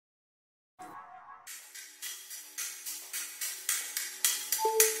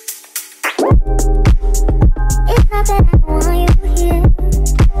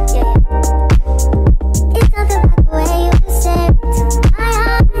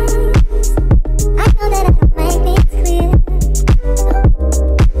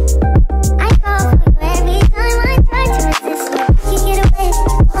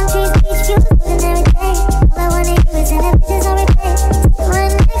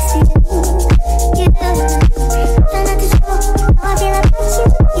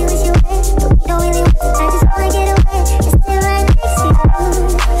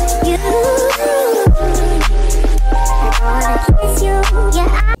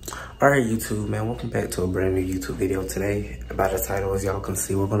Alright YouTube, man, welcome back to a brand new YouTube video. Today, by the title, as y'all can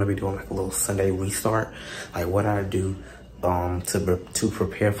see, we're going to be doing like a little Sunday restart, like what I do to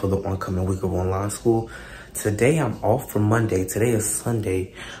prepare for the oncoming week of online school. Today I'm off for Monday. Today is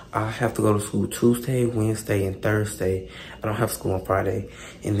Sunday. I have to go to school Tuesday, Wednesday, and Thursday. I don't have school on Friday,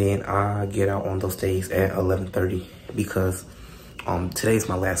 and then I get out on those days at 11:30 because today's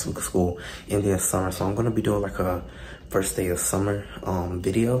my last week of school, and then summer. So I'm gonna be doing like a first day of summer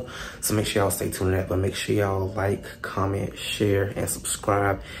video. So make sure y'all stay tuned to that. But make sure y'all like, comment, share, and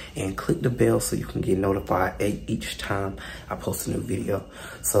subscribe, and click the bell so you can get notified each time I post a new video.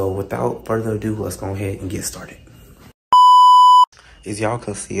 So without further ado, let's go ahead and get started. As y'all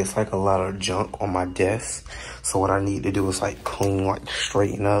can see, it's like a lot of junk on my desk. So what I need to do is like clean, like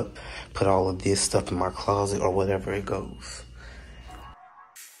straighten up, put all of this stuff in my closet or whatever it goes.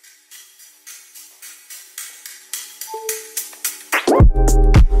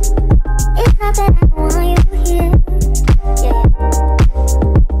 It's not that I want you here, yeah.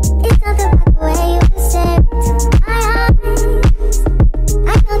 It's not the way you say it to my eyes.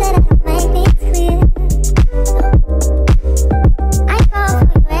 I know that I don't make things clear. I fall for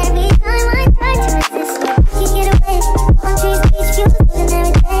you every time I try to resist you. Can't get away. Palm trees, beach views, and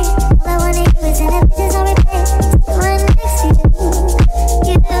every day. All I wanna do is end up just on replay. Still right next to you.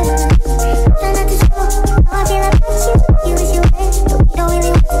 You try not to show how I feel about you. You wish you were, but we don't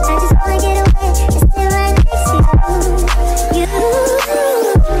really want to. I just wanna get away. It's still right next to you.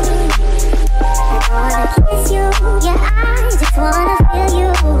 I wanna kiss you. Yeah, I just wanna feel you.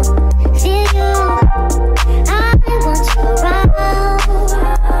 Feel you. I want you around. I want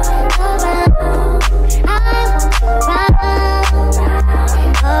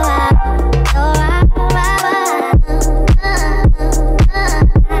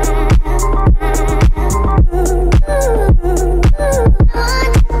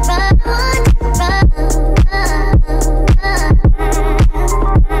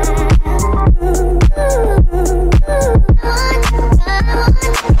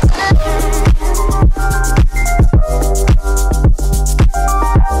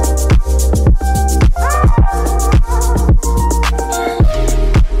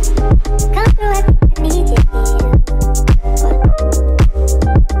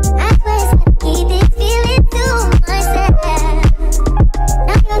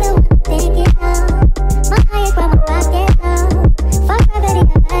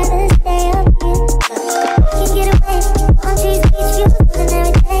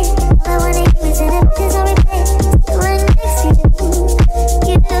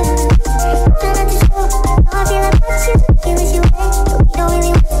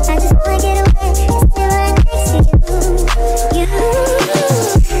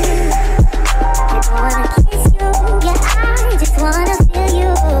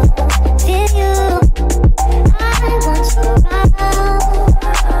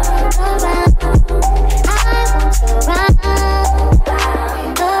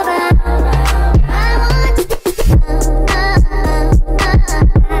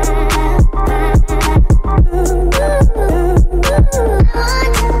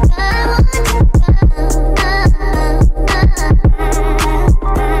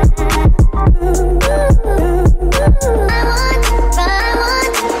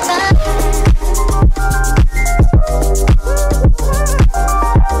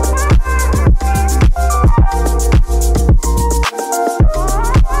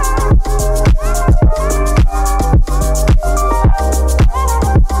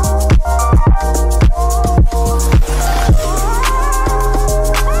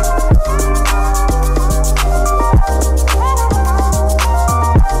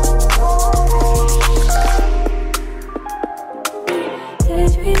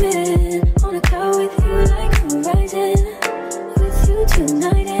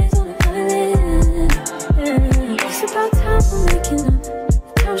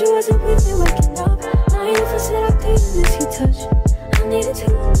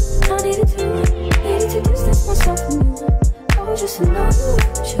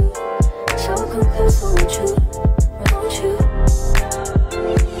you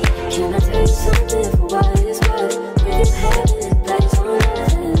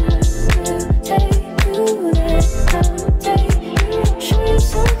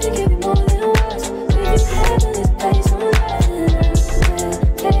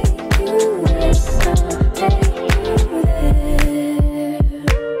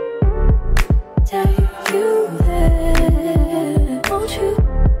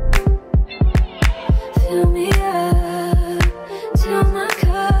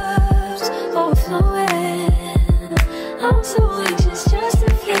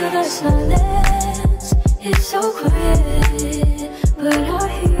silence is so quiet, but I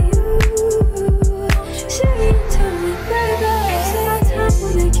hear you saying to me, baby. Say our time,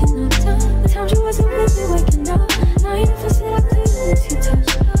 we're making up time. The times you wasn't with me, waking up. Now you never said I couldn't you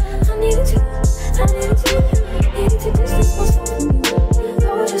touch. I needed to distance myself from you.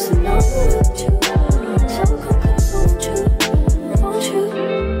 I was just alone with you. So come close, won't you?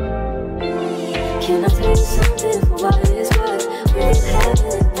 Can I tell you something for what it is worth? We've been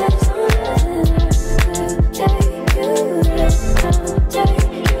having it best on earth. Take you.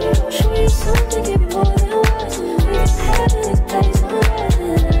 I'll show you something, give you more than words. We've been having it best on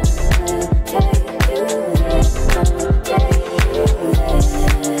earth. Take you.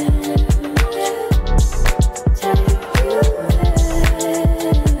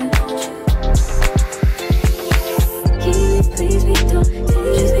 Please be don't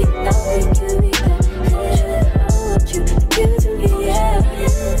just be nothing, give me that. I want you to give it to me, yeah.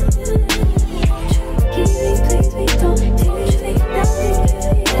 Please be don't just be nothing, give me that.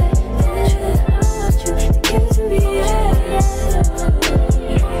 I want you to give it to me, yeah.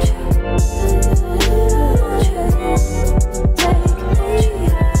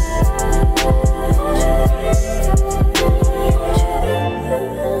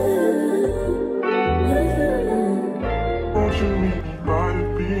 Won't you meet me by the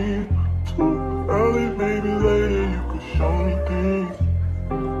beam? Too early, maybe later you could show me things.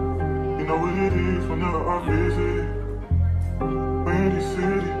 You know what it is whenever I visit Windy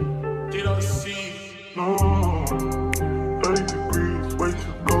City. No, 30 degrees, way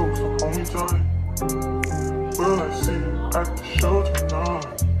too cold, so hold me tight. Will I see you at the show tonight?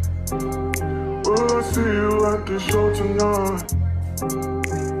 Will I see you at the show tonight?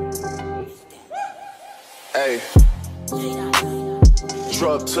 Hey.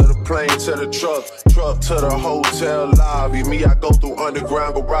 Truck to the plane, to the truck to the hotel lobby. Me, I go through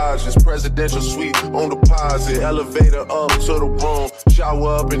underground garages, presidential suite on deposit, elevator up to the room,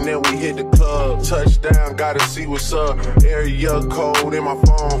 shower up and then we hit the club. Touchdown, gotta see what's up. Area code in my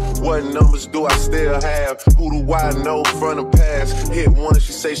phone. What numbers do I still have? Who do I know from the past? Hit one,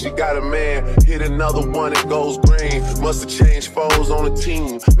 she say she got a man. Hit another one, it goes green. Must've changed foes on the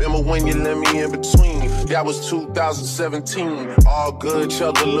team. Remember when you let me in between? That was 2017. All good,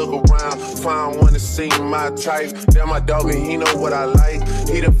 chug a look around, find one that seem my type. Damn, my dog and he know what I like.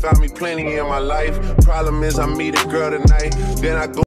 He done found me plenty in my life. Problem is I meet a girl tonight, then I go